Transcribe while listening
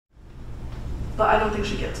but I don't think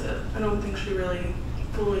she gets it. I don't think she really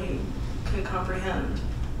fully can comprehend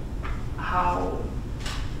how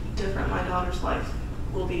different my daughter's life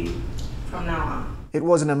will be from now on. It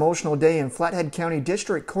was an emotional day in Flathead County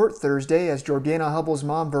District Court Thursday as Jordana Hubbell's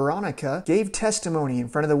mom, Veronica, gave testimony in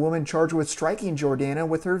front of the woman charged with striking Jordana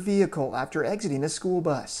with her vehicle after exiting a school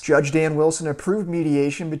bus. Judge Dan Wilson approved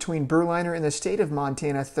mediation between Berliner and the state of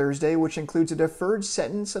Montana Thursday, which includes a deferred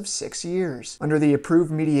sentence of 6 years. Under the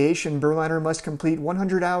approved mediation, Berliner must complete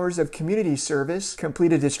 100 hours of community service,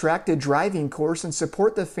 complete a distracted driving course, and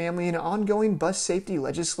support the family in ongoing bus safety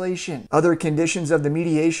legislation. Other conditions of the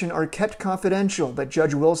mediation are kept confidential, but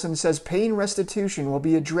Judge Wilson says paying restitution will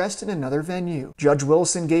be addressed in another venue. Judge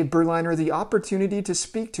Wilson gave Berliner the opportunity to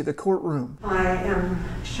speak to the courtroom. I am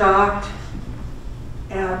shocked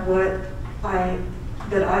at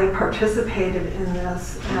that I participated in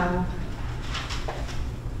this, and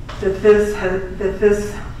that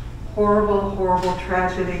this horrible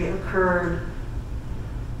tragedy occurred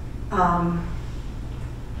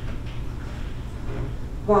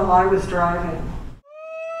while I was driving.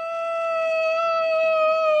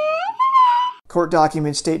 Court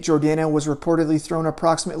documents state Jordana was reportedly thrown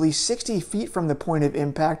approximately 60 feet from the point of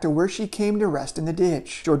impact to where she came to rest in the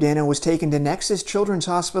ditch. Jordana was taken to Nexus Children's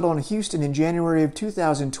Hospital in Houston in January of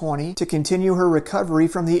 2020 to continue her recovery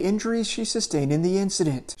from the injuries she sustained in the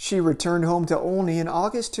incident. She returned home to Olney in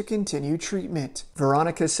August to continue treatment.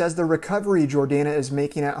 Veronica says the recovery Jordana is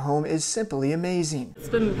making at home is simply amazing. It's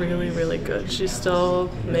been really good. She's still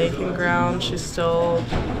making ground. She's still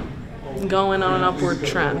going on an upward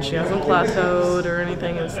trend. She hasn't plateaued or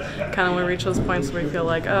anything. It's kind of when we reach those points where we feel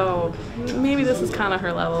like, oh, maybe this is kind of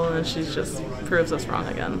her level, and then she just proves us wrong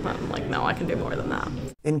again. I'm like, no, I can do more than that.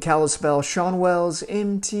 In Kalispell, Sean Wells,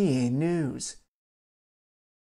 MTA News.